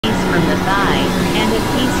from the thigh, and a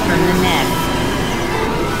piece from the neck.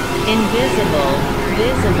 Invisible,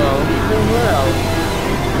 visible, the world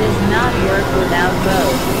does not work without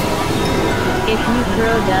both. If you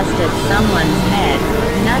throw dust at someone's head,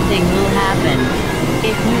 nothing will happen.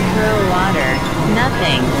 If you throw water,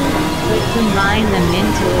 nothing. But combine them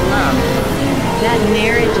into a lump. That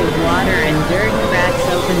marriage of water and dirt cracks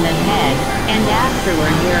open the head, and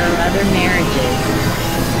afterward there are other marriages.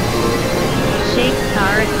 Sheikh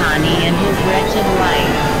Karatani and his wretched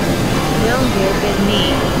wife. Don't look at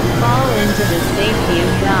me. Fall into the safety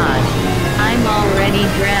of God. I'm already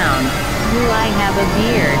drowned. Do I have a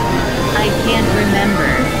beard? I can't remember.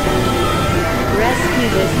 Rescue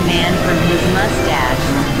this man from his mustache,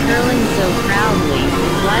 curling so proudly,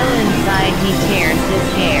 while inside he tears his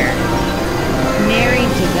hair. Married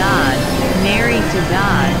to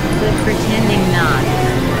God, but pretending not.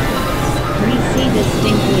 We see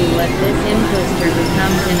distinctly what this impostor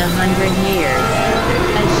becomes in 100 years.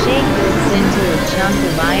 A sheikh looks into a chunk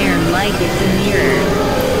of iron like it's a mirror.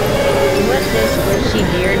 What this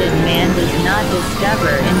bushy-bearded man does not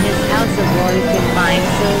discover in his house a boy could find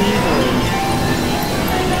so easily.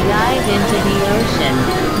 Dive into the ocean.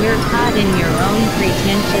 You're caught in your own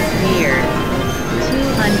pretentious beard.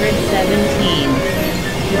 217.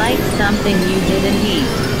 Like something you didn't eat.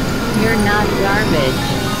 You're not garbage.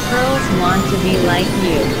 Pearls want to be like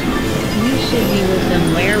you. You should be with them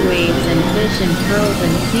where waves and fish and pearls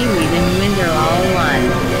and seaweed in winter all one.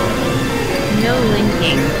 No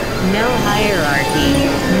linking, no hierarchy,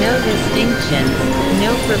 no distinctions,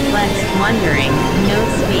 no perplexed wondering, no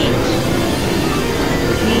speech.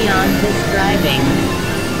 Beyond describing.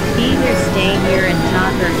 Either stay here and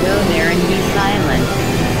talk or go there and be silent.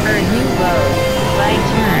 Or do both, by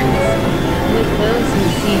turns. With those who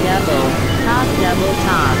see double,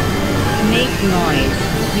 talk. Make noise,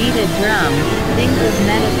 beat a drum, think of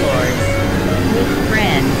metaphors. With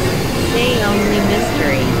friends, say only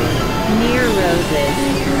mystery. Near roses,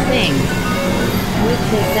 sing. With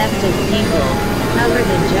deceptive people, cover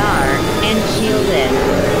the jar, and shield it.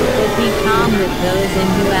 But be calm with those in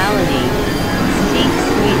duality. Speak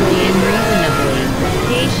sweetly and reasonably.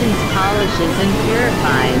 Patience polishes and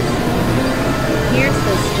purifies. Here's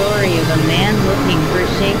the story of a man looking for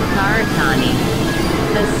Sheikh Karatani.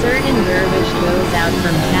 A certain dervish goes out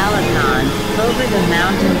from Calacan, over the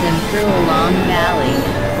mountains and through a long valley.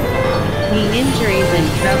 The injuries and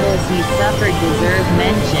troubles he suffered deserve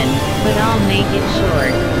mention, but I'll make it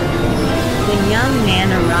short. The young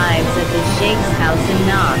man arrives at the sheikh's house and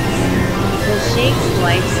knocks. The sheikh's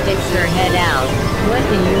wife sticks her head out. What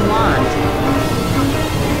do you want?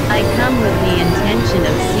 I come with the intention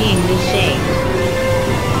of seeing the sheikh.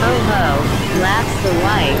 Ho ho, laughs the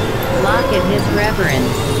wife, lock at his reverence.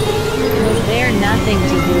 Was there nothing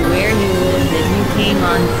to do where you lived that you came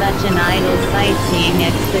on such an idle sightseeing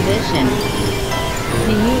expedition?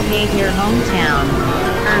 Do you hate your hometown?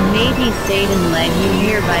 Or maybe Satan led you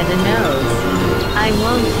here by the nose? I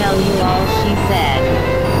won't tell you all, she said.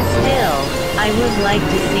 Still, I would like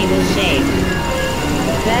to see the sheikh.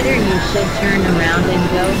 Better you should turn around and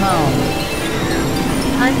go home.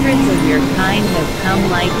 Hundreds of your kind have come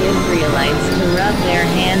like Israelites to rub their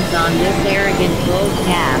hands on this arrogant gold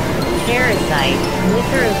calf, parasite,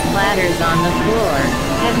 litter of platters on the floor,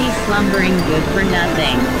 heavy slumbering good for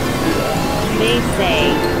nothing. They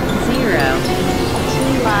say, 0.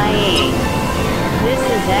 2i8. This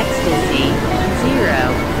is ecstasy, 0.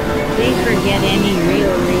 They forget any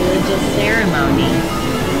real religious ceremony.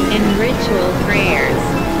 And ritual prayers.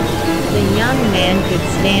 The young man could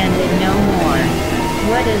stand it no more.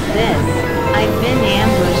 What is this? I've been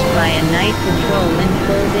ambushed by a night patrol in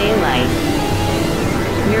full daylight.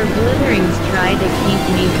 Your glitterings try to keep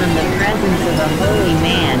me from the presence of a holy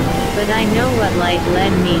man, but I know what light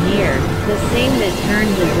led me here, the same that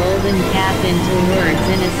turned the golden calf into words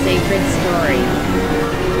in a sacred story.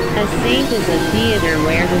 A saint is a theater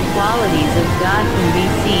where the qualities of God can be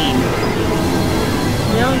seen.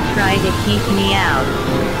 Don't try to keep me out.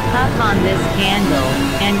 Puff on this candle,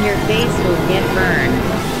 and your face will get burned.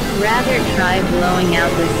 Rather try blowing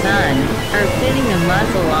out the sun, or fitting a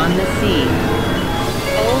muzzle on the sea.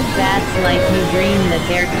 Old bats like you dream that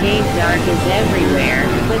their cave dark is everywhere,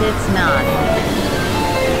 but it's not.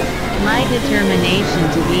 My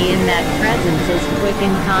determination to be in that presence is quick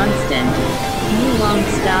and constant. You won't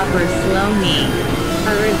stop or slow me.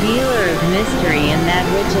 A revealer of mystery and that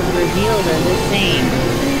which is revealed are the same.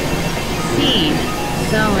 Seed,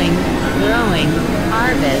 sowing, growing,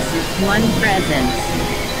 harvest, one presence.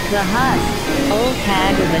 The husk, old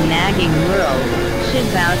hag of a nagging world, should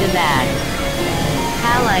bow to that.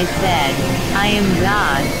 Hal I said, I am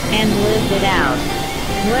God, and lived it out.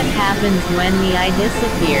 What happens when the eye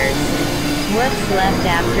disappears? What's left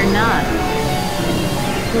after not?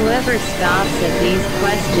 Whoever scoffs at these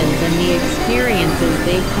questions and the experiences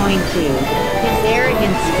they point to, his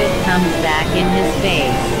arrogant spit comes back in his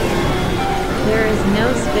face. There is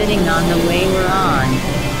no spitting on the way we're on.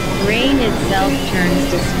 Rain itself turns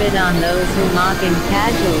to spit on those who mock and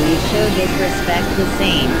casually show disrespect to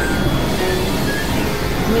saints.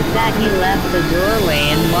 With that he left the doorway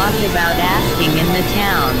and walked about asking in the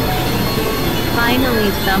town. Finally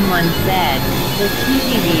someone said, "The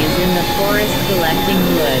TVD is in the forest collecting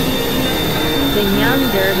wood." The young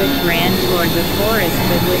dervish ran toward the forest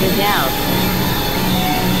but with a doubt.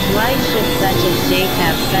 Why should such a sheikh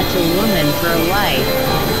have such a woman for a wife,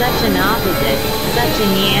 such an opposite, such a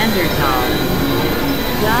Neanderthal?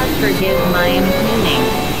 God forgive my impugning.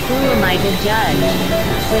 Who am I to judge?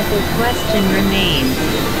 But the question remained.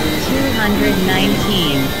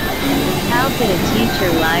 219. How could a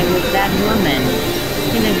teacher lie with that woman?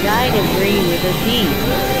 Can a guide agree with a thief?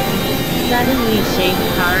 Suddenly Sheikh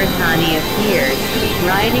Karatani appears,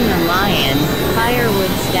 riding a lion,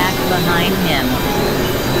 firewood stacked behind him.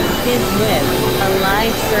 His whip, a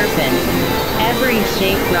live serpent. Every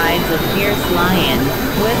sheikh rides a fierce lion,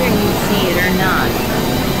 whether you see it or not.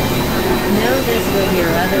 Know this with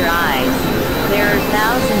your other eyes. There are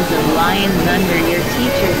thousands of lions under your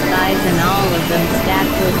teacher's thighs and all of them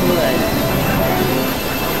stacked with wood.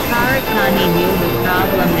 Karatani knew the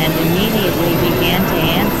problem and immediately began to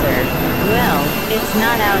answer, "Well, it's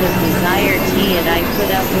not out of desire that I put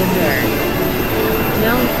up with her.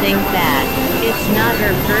 Don't think that. It's not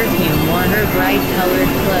her perfume or her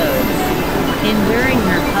bright-colored clothes. Enduring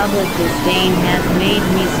her public disdain has made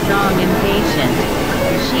me strong and patient.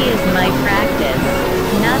 She is my practice.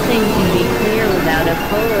 Nothing can be clear without a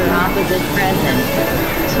polar opposite present.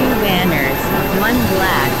 Two banners, one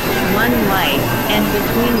black, one white, and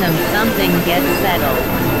between them something gets settled.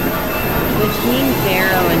 Between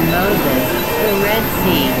Pharaoh and Moses, the Red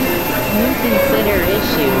Sea. You consider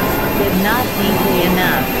issues, but not deeply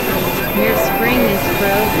enough. Your spring is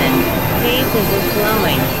frozen, faith is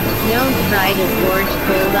a-flowing. Don't try to forge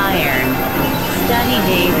cold iron. Study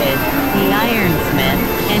David, the ironsmith,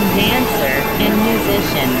 and dancer, and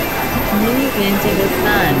musician. Move into the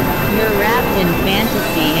sun, you're wrapped in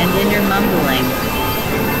fantasy and inner mumbling.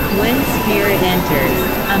 When spirit enters,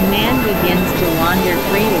 a man begins to wander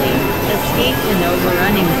freely, escaped and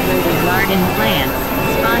overrunning through the garden plants,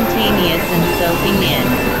 spontaneous and soaking in.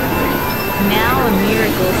 Now a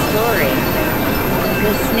miracle story.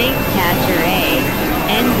 The snake catcher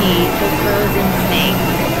A.N.D. the frozen snake.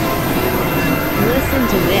 Listen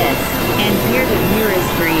to this, and hear the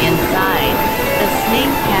mystery inside. A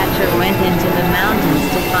snake catcher went into the mountains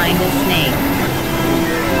to find a snake.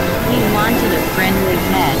 He wanted a friendly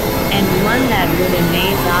pet, and one that would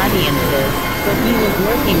amaze audiences, but he was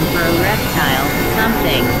looking for a reptile,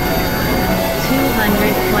 something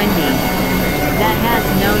 220. That has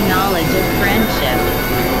no knowledge of friendship.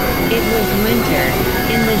 It was winter.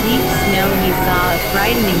 In the deep snow he saw a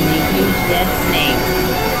frighteningly huge dead snake.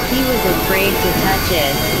 He was afraid to touch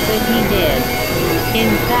it, but he did.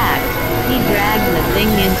 In fact, he dragged the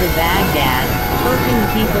thing into Baghdad, hoping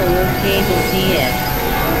people would pay to see it.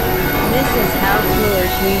 This is how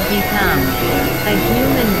foolish we've become. A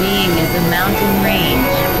human being is a mountain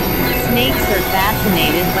range. Snakes are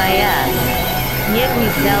fascinated by us. Yet we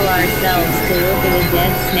sell ourselves to look at a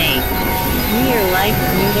dead snake. We are like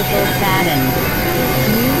beautiful satin.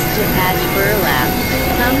 Used to patch burlap.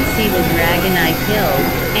 Come see the dragon I killed,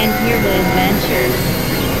 and hear the adventures.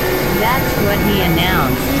 That's what he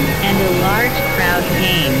announced, and a large crowd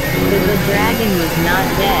came, but the dragon was not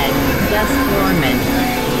dead, just dormant.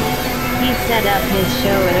 He set up his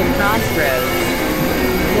show at a crossroads.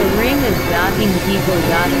 The ring of gawking people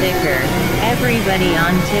got thicker, everybody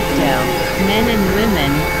on tiptoe, men and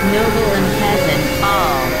women, noble and peasant,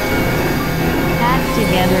 all packed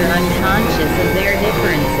together unconscious of their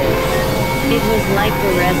differences. It was like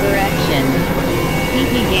the resurrection. He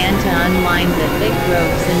began to unwind the thick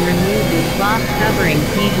ropes and remove the cloth covering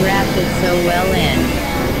he'd wrapped it so well in.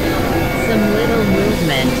 Some little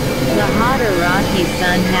movement. The hot Iraqi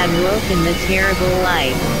sun had woken the terrible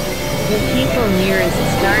light. The people nearest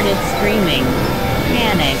started screaming.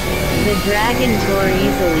 Panic. The dragon tore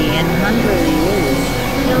easily and hungrily loose,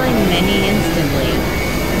 killing many instantly.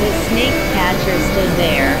 The snake catcher stood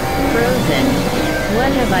there, frozen.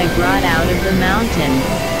 What have I brought out of the mountains?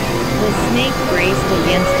 The snake braced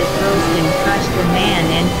against a post and crushed the man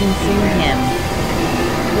and consumed him.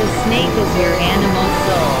 The snake is your animal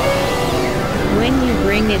soul. When you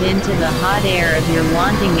bring it into the hot air of your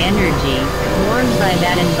wanting energy, warmed by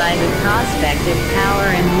that and by the prospect of power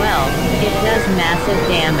and wealth, it does massive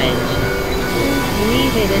damage.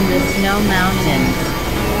 Leave it in the snow mountains.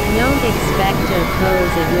 Don't expect to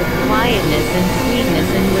oppose it with quietness and sweetness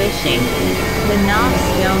and wishing. The knobs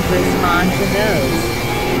don't respond to those.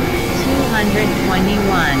 221.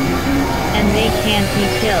 And they can't be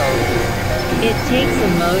killed. It takes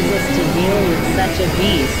a Moses to deal with such a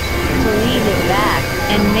beast, to lead it back,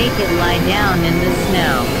 and make it lie down in the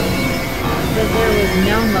snow. But there was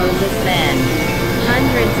no Moses then.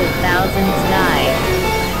 Hundreds of thousands died,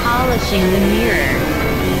 polishing the mirror.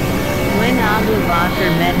 When Abu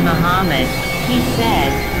Bakr met Muhammad, he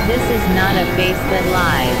said, "This is not a face that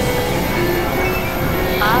lies."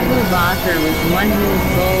 Abu Bakr was one whose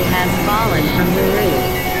bowl has fallen from the roof.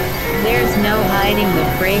 There's no hiding the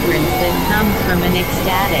fragrance that comes from an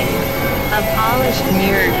ecstatic. A polished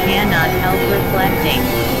mirror cannot help reflecting.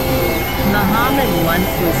 Muhammad once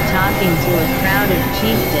was talking to a crowd of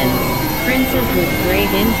chieftains, princes with great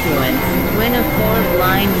influence, when a poor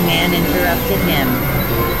blind man interrupted him.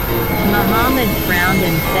 Muhammad frowned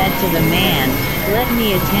and said to the man, "Let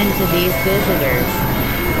me attend to these visitors.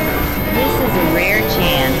 This is a rare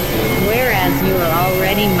chance, whereas you are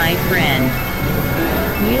already my friend.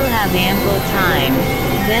 You'll have ample time."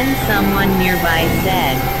 Then someone nearby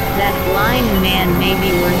said, "That blind man may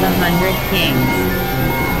be worth 100 kings."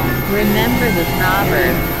 Remember the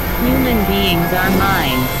proverb, human beings are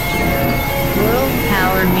minds. World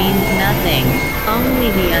power means nothing,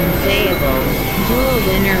 only the unsayable, jeweled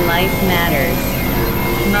inner life matters.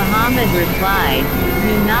 Muhammad replied,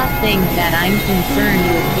 "Do not think that I'm concerned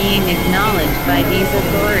with being acknowledged by these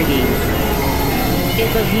authorities.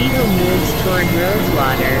 If a beetle moves toward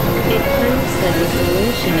rosewater, it proves that the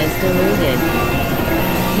solution is diluted.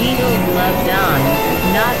 Beetles love dawn,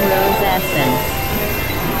 not rose essence."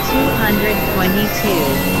 222.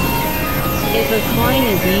 If a coin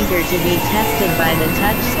is eager to be tested by the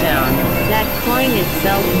touchstone, that coin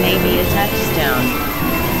itself may be a touchstone.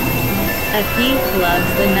 A thief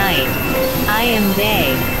loves the night. I am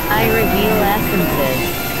day, I reveal essences.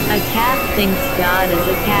 A calf thinks God is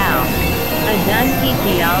a cow. A donkey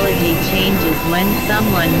theology changes when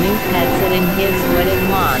someone new pets it and gives what it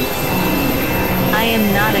wants. I am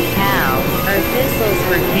not a cow, or thistles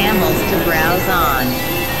for camels to browse on.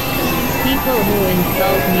 People who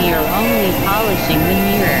insult me are only polishing the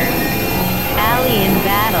mirror. Ali in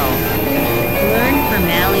battle. Learn from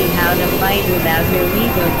Ali how to fight without your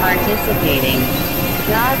ego participating.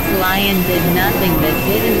 God's lion did nothing that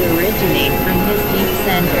didn't originate from his deep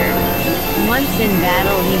center. Once in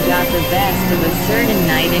battle he got the best of a certain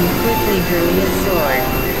knight and quickly drew his sword.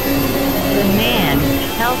 The man,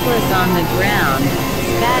 helpless on the ground,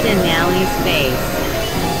 spat in Ali's face.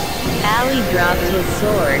 Ali dropped his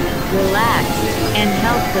sword, relaxed, and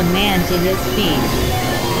helped the man to his feet.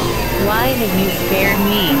 "Why have you spared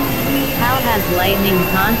me? How has lightning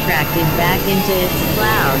contracted back into its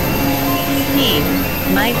cloud? Speak,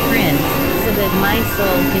 my prince, so that my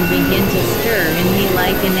soul can begin to stir in me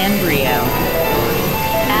like an embryo."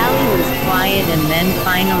 Ali was quiet and then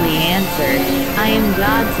finally answered, "I am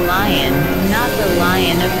God's lion, not the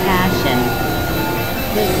lion of passion.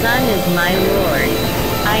 The sun is my Lord.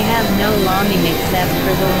 I have no longing except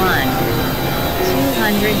for the one."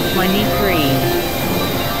 223.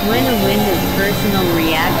 When a wind of personal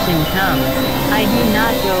reaction comes, I do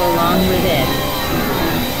not go along with it.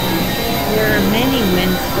 There are many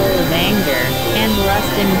winds full of anger, and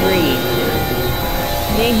lust and greed.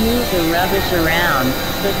 They move the rubbish around,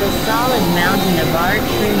 but the solid mountain of our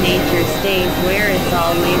true nature stays where it's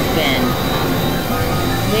always been.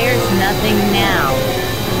 There's nothing now,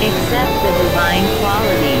 except the divine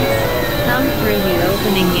qualities, come through the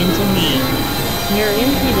opening into me. Your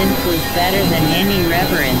impudence was better than any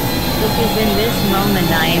reverence, because in this moment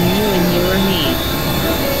I am you and you are me.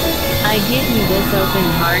 I give you this open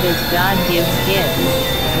heart as God gives gifts.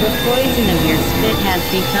 The poison of your spit has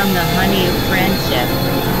become the honey of friendship.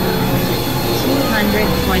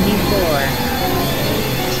 224.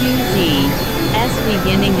 2Z. S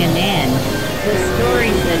beginning and end. The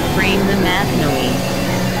stories that frame the Mathnoi.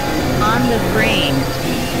 On the frame.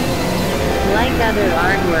 Like other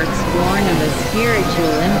artworks born of a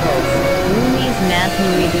spiritual impulse, Rumi's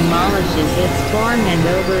Mathnoi demolishes its form and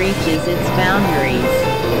overreaches its boundaries.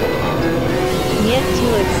 Yet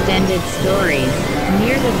two extended stories,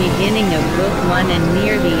 near the beginning of Book 1 and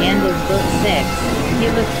near the end of Book 6,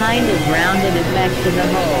 give a kind of rounded effect to the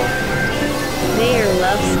whole. They are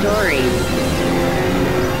love stories.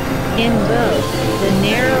 In both, the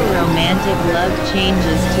narrow romantic love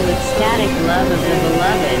changes to ecstatic love of the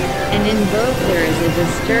beloved, and in both there is a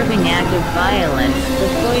disturbing act of violence, the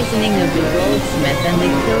poisoning of the goldsmith and the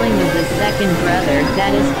killing of the second brother,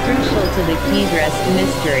 that is crucial to the key-dressed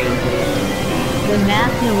mystery. The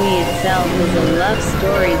Mathnui itself is a love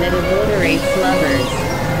story that obliterates lovers.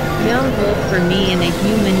 Don't look for me in a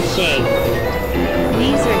human shape.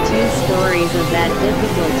 These are two stories of that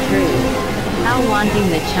difficult truth. How wanting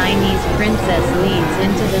the Chinese princess leads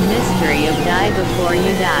into the mystery of die before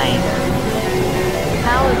you die.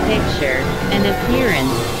 How a picture, an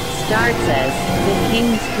appearance, starts as the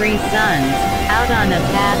king's three sons, out on a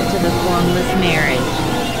path to the formless marriage.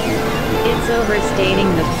 It's overstating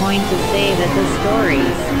the point to say that the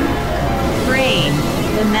stories refrain,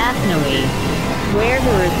 the Mathnui, where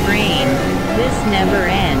the refrain, this never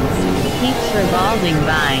ends, keeps revolving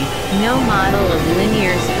by, no model of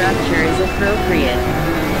linear structure is appropriate.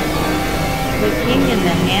 The king and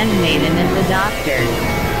the handmaiden and the doctor.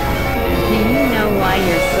 Do you know why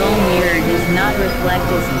your soul mirror does not reflect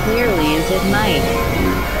as clearly as it might?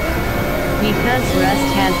 Because rust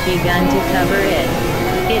has begun to cover it.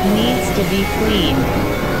 It needs to be cleaned.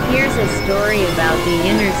 Here's a story about the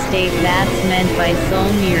inner state that's meant by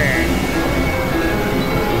soul mirror.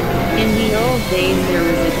 In the old days there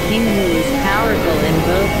was a king who was powerful in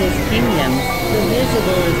both his kingdoms, the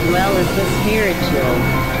visible as well as the spiritual.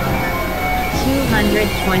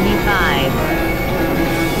 225.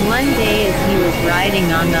 One day as he was riding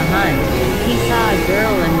on the hunt, he saw a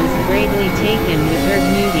girl and was greatly taken with her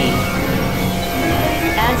beauty.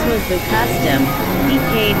 As was the custom, he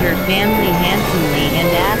paid her family handsomely and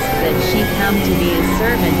asked that she come to be a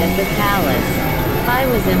servant at the palace. I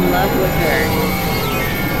was in love with her.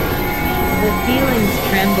 The feelings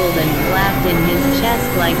trembled and flapped in his chest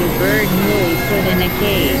like a bird newly put in a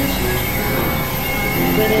cage.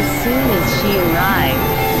 But as soon as she arrived,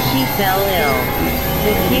 she fell ill.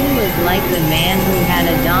 The king was like the man who had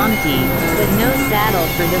a donkey, but no saddle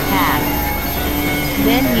for the pack.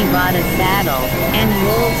 Then he bought a saddle, and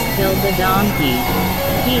wolves killed the donkey.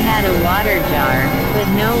 He had a water jar, but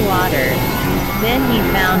no water. Then he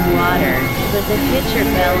found water, but the pitcher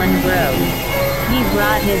fell and broke. He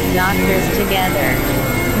brought his doctors together.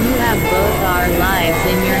 You have both our lives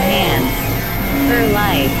in your hands. Her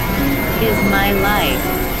life is my life.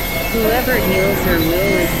 Whoever heals her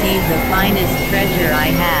will receive the finest treasure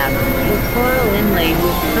I have, the coral inlaid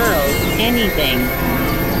with pearls, anything.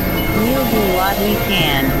 We'll do what we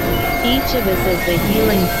can. Each of us is the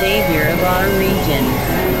healing savior of our regions.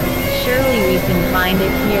 Surely we can find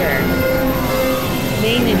a cure.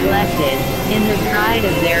 They neglected, in the pride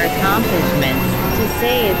of their accomplishments, to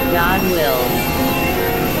say if God wills.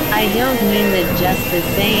 I don't mean that just the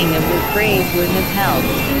saying of the phrase would have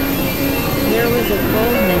helped. There was a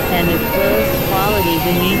coldness and a closed quality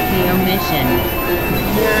beneath the omission.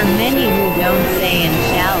 There are many who don't say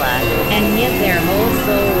inshallah, and yet their whole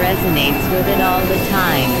soul resonates with it all the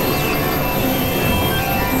time.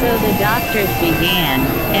 So the doctors began,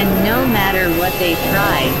 and no matter what they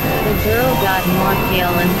tried, the girl got more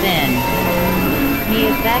pale and thin. The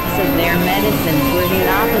effects of their medicines were the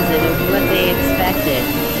opposite of what they expected.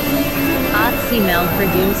 Oxymel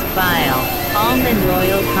produced bile, almond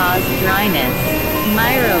oil caused dryness,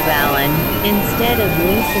 myrobalan, instead of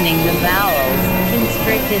loosening the bowels,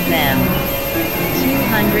 constricted them.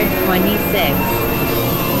 226.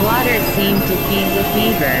 Water seemed to feed the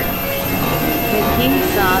fever. The king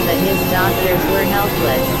saw that his doctors were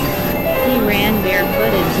helpless. He ran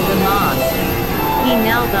barefooted to the mosque. He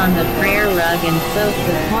knelt on the prayer rug and soaked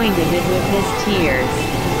the point of it with his tears.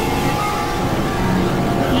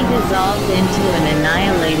 He dissolved into an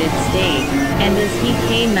annihilated state, and as he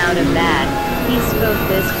came out of that, he spoke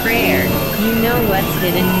this prayer, "You know what's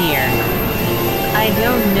hidden here. I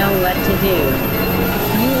don't know what to do.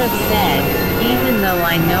 You have said, even though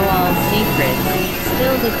I know all secrets,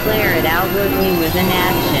 still declare it outwardly with an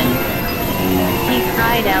action." He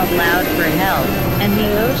cried out loud for help, and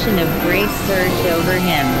the ocean of grace surged over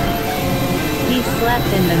him. He slept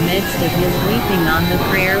in the midst of his weeping on the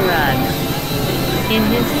prayer rug. In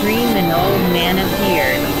his dream an old man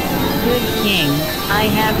appeared. "Good king, I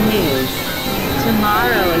have news.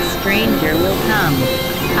 Tomorrow a stranger will come.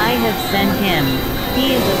 I have sent him.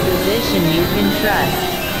 He is a physician you can trust.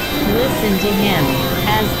 Listen to him."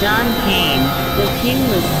 As dawn came, the king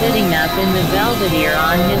was sitting up in the belvedere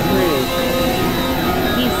on his roof.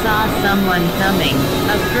 He saw someone coming,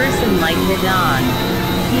 a person like the dawn.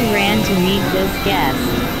 He ran to meet this guest.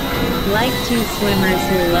 Like two swimmers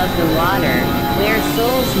who love the water, their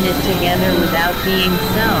souls knit together without being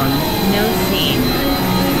sewn, no seam.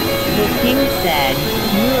 The king said,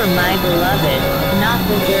 "You are my beloved, not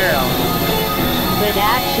the girl. But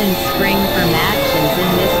actions spring from actions in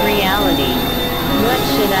this reality. What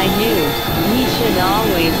should I do? We should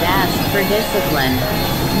always ask for discipline.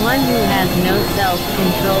 One who has no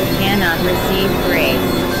self-control cannot receive grace.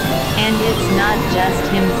 And it's not just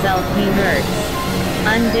himself he hurts.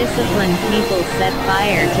 Undisciplined people set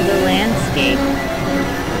fire to the landscape.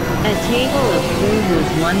 A table of food was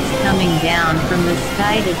once coming down from the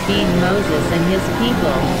sky to feed Moses and his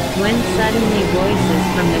people, when suddenly voices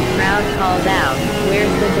from the crowd called out,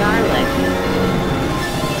 "Where's the garlic?"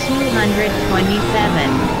 227.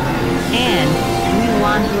 And, we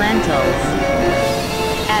want lentils.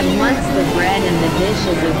 At once the bread and the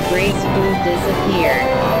dishes of grace food disappeared.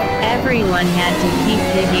 Everyone had to keep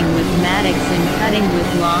digging with mattocks and cutting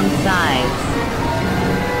with long scythes.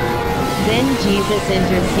 Then Jesus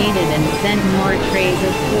interceded and sent more trays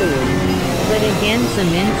of food. But again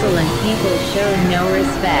some insolent people showed no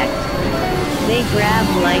respect. They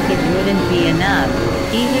grabbed like it wouldn't be enough,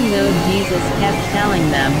 even though Jesus kept telling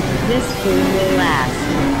them, "This food will last.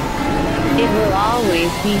 It will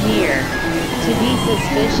always be here." To be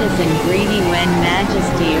suspicious and greedy when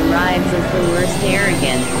majesty arrives is the worst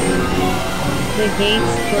arrogance. The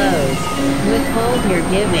gates close. Withhold your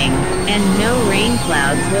giving, and no rain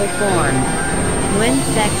clouds will form. When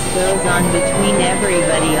sex goes on between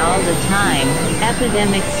everybody all the time,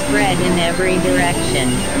 epidemics spread in every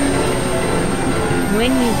direction.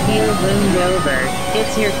 When you feel boomed over,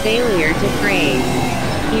 it's your failure to praise.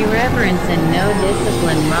 Irreverence and no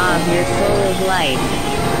discipline rob your soul of life.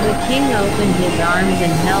 The king opened his arms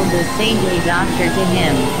and held the saintly doctor to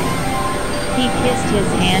him. He kissed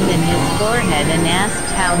his hand and his forehead and asked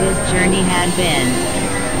how his journey had been.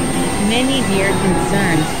 Many dear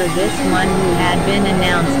concerns for this one who had been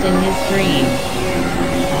announced in his dream.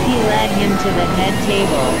 He led him to the head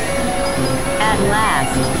table. "At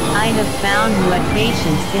last, I have found what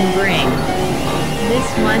patience can bring. This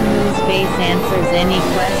one whose face answers any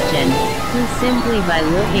question, who simply by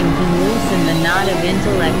looking can loosen the knot of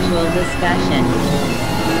intellectual discussion."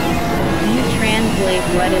 You translate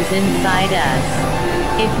what is inside us.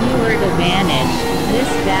 If you were to vanish,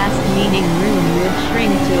 this vast meeting room would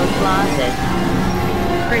shrink to a closet.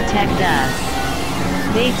 Protect us.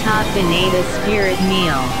 They talked and ate a spirit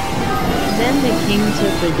meal. Then the king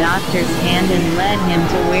took the doctor's hand and led him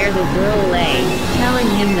to where the girl lay, telling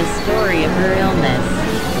him the story of her illness.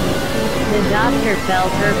 The doctor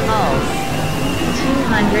felt her pulse.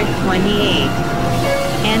 228.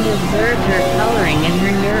 And observed her coloring and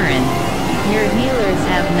her urine. Your healers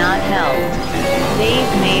have not helped.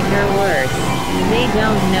 They've made her worse. They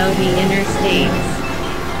don't know the inner states.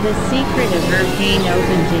 The secret of her pain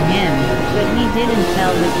opened to him, but he didn't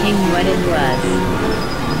tell the king what it was.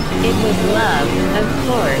 It was love, of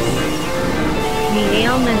course. The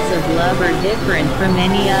ailments of love are different from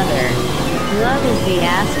any other. Love is the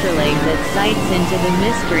astrolabe that sights into the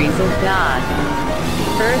mysteries of God.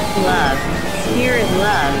 Earth love, spirit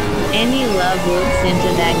love, any love looks into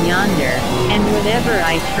that yonder, and whatever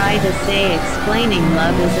I try to say explaining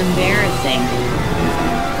love is embarrassing.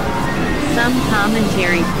 Some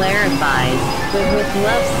commentary clarifies, but with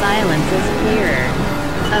love silence is clearer.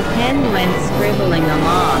 A pen went scribbling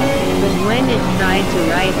along, but when it tried to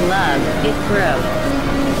write love, it broke.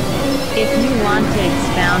 If you want to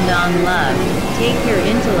expound on love, take your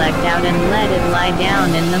intellect out and let it lie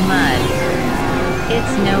down in the mud.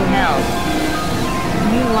 It's no help.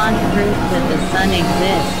 You want proof that the sun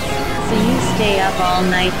exists, so you stay up all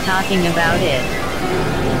night talking about it.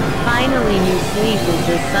 Finally you sleep as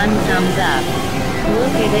the sun comes up.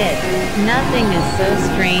 Look at it. Nothing is so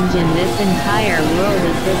strange in this entire world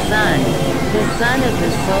as the sun. The sun of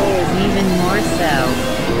the soul is even more so.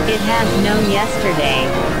 It has no yesterday.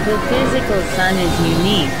 The physical sun is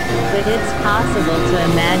unique, but it's possible to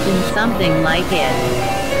imagine something like it.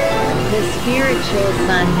 The spiritual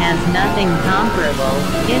sun has nothing comparable,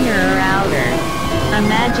 inner or outer.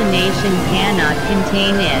 Imagination cannot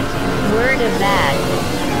contain it. Word of that.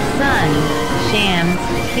 Sun, shams,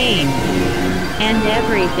 came. And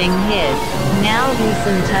everything hid. Now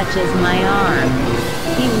Husam touches my arm.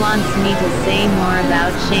 He wants me to say more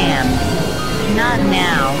about shams. Not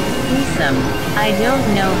now, Husam. I don't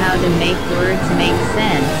know how to make words make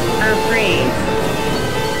sense, or phrase.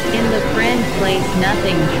 In the friend place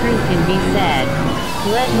nothing true can be said.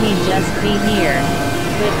 Let me just be here.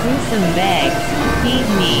 But Husam begs, feed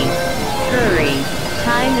me. Hurry.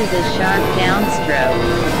 Time is a sharp downstroke.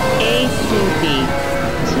 A Sufi.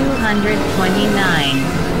 229.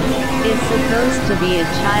 Is supposed to be a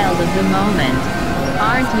child of the moment.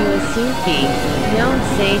 Aren't you a Sufi? Don't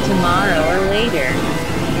say tomorrow or later.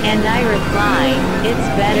 And I reply, it's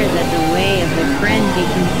better that the way of the friend be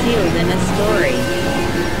concealed in a story.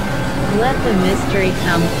 Let the mystery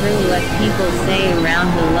come through what people say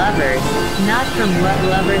around the lovers, not from what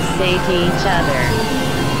lovers say to each other.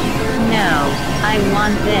 No, I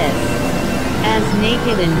want this. As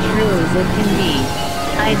naked and true as it can be.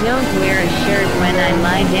 I don't wear a shirt when I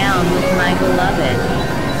lie down with my beloved.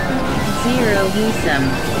 Zero Husum.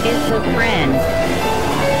 It's a friend.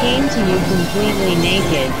 Came to you completely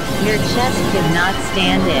naked, your chest could not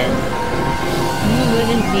stand it. You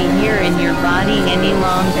wouldn't be here in your body any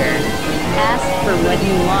longer. Ask for what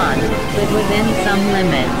you want, but within some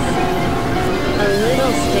limits. A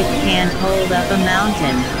little stick can't hold up a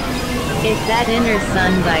mountain. If that inner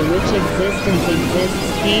sun by which existence exists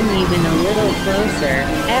came even a little closer,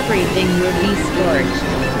 everything would be scorched.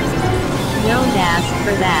 Don't ask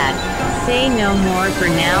for that. Say no more for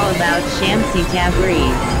now about Shamsi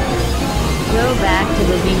Tabriz. Go back to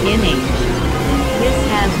the beginning. This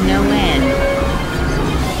has no end.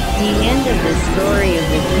 The end of the story of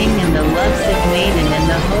the king and the lovesick maiden and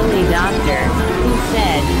the holy doctor, who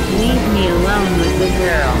said, leave me alone with the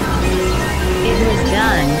girl. It was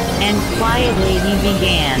done, and quietly he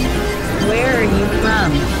began. Where are you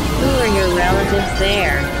from? Who are your relatives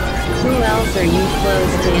there? Who else are you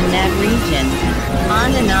close to in that region?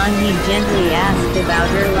 On and on he gently asked about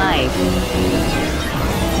her life.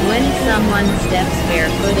 When someone steps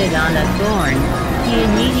barefooted on a thorn, he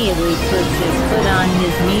immediately puts his foot on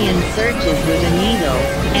his knee and searches with a needle,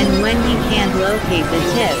 and when he can't locate the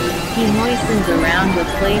tip, he moistens around the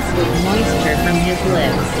place with moisture from his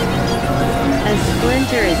lips. A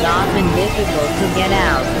splinter is often difficult to get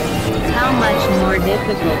out. How much more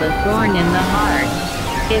difficult a thorn in the heart?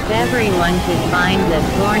 If everyone could find the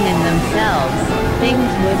thorn in themselves, things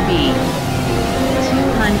would be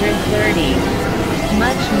 230.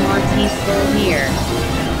 Much more peaceful here.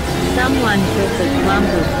 Someone puts a clump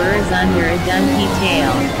of burrs under a donkey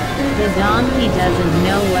tail. The donkey doesn't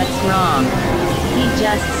know what's wrong. He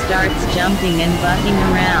just starts jumping and bucking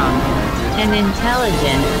around. An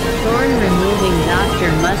intelligent, thorn-removing doctor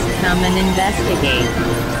must come and investigate.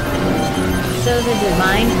 So the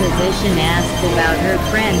divine physician asked about her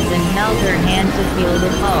friends and held her hand to feel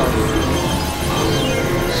the pulse.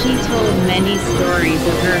 She told many stories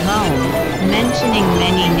of her home, mentioning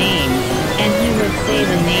many names, and he would say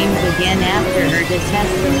the names again after her to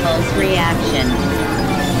test the pulse reaction.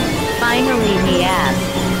 Finally he asked,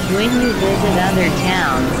 when you visit other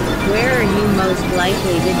towns, where are you most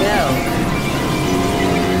likely to go?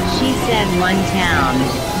 She said one town,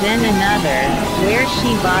 then another, where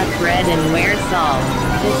she bought bread and where salt,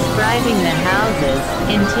 describing the houses,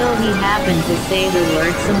 until he happened to say the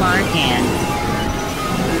word Samarkand.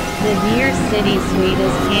 The dear city sweet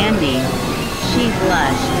as candy. She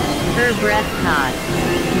blushed. Her breath caught.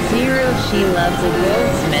 Zero she loves a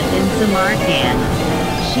goldsmith in Samarkand.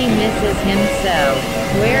 She misses him so.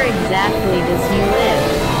 Where exactly does he live?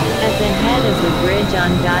 At the head of the bridge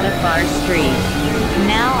on Gadafar Street.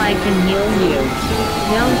 Now I can heal you.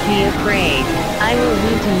 Don't be afraid. I will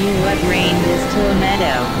do to you what rain is to a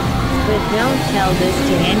meadow. But don't tell this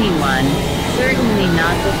to anyone, certainly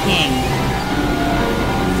not the king.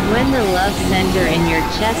 When the love center in your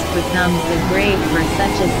chest becomes the grave for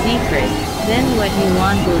such a secret, then what you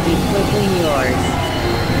want will be quickly yours.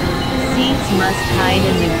 Seeds must hide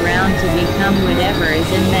in the ground to become whatever is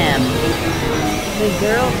in them. The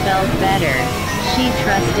girl felt better. She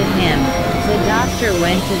trusted him. The doctor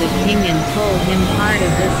went to the king and told him part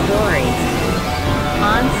of the story.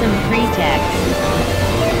 On some pretext,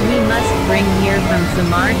 we must bring here from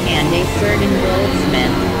Samarkand a certain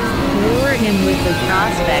goldsmith. Lure him with the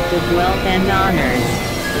prospect of wealth and honors.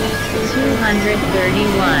 231.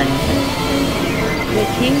 The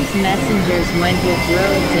king's messengers went with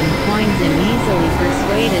robes and coins and easily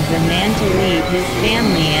persuaded the man to leave his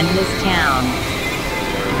family and his town.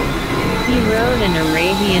 He rode an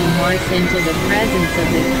Arabian horse into the presence of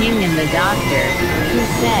the king and the doctor, who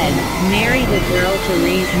said, marry the girl to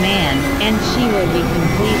Ree's man, and she will be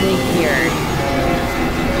completely cured.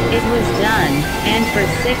 It was done, and for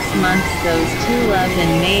 6 months those two loved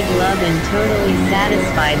and made love and totally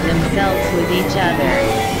satisfied themselves with each other.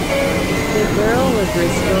 The girl was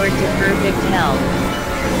restored to perfect health.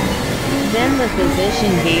 Then the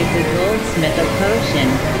physician gave the goldsmith a potion,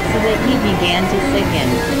 so that he began to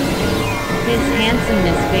sicken. His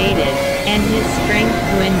handsomeness faded, and his strength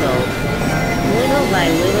dwindled. Little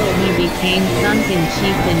by little he became sunken,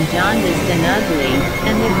 cheeked and jaundiced and ugly,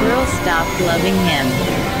 and the girl stopped loving him.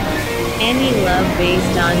 Any love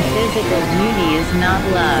based on physical beauty is not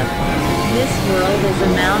love. This world is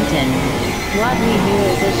a mountain. What we do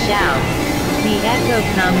is a shout. The echo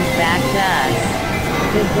comes back to us.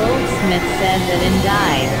 The goldsmith said that and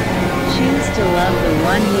died. Choose to love the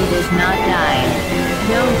one who does not die.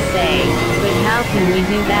 Don't say, but how can we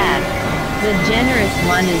do that? The generous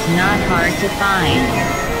one is not hard to find.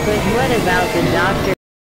 But what about the doctor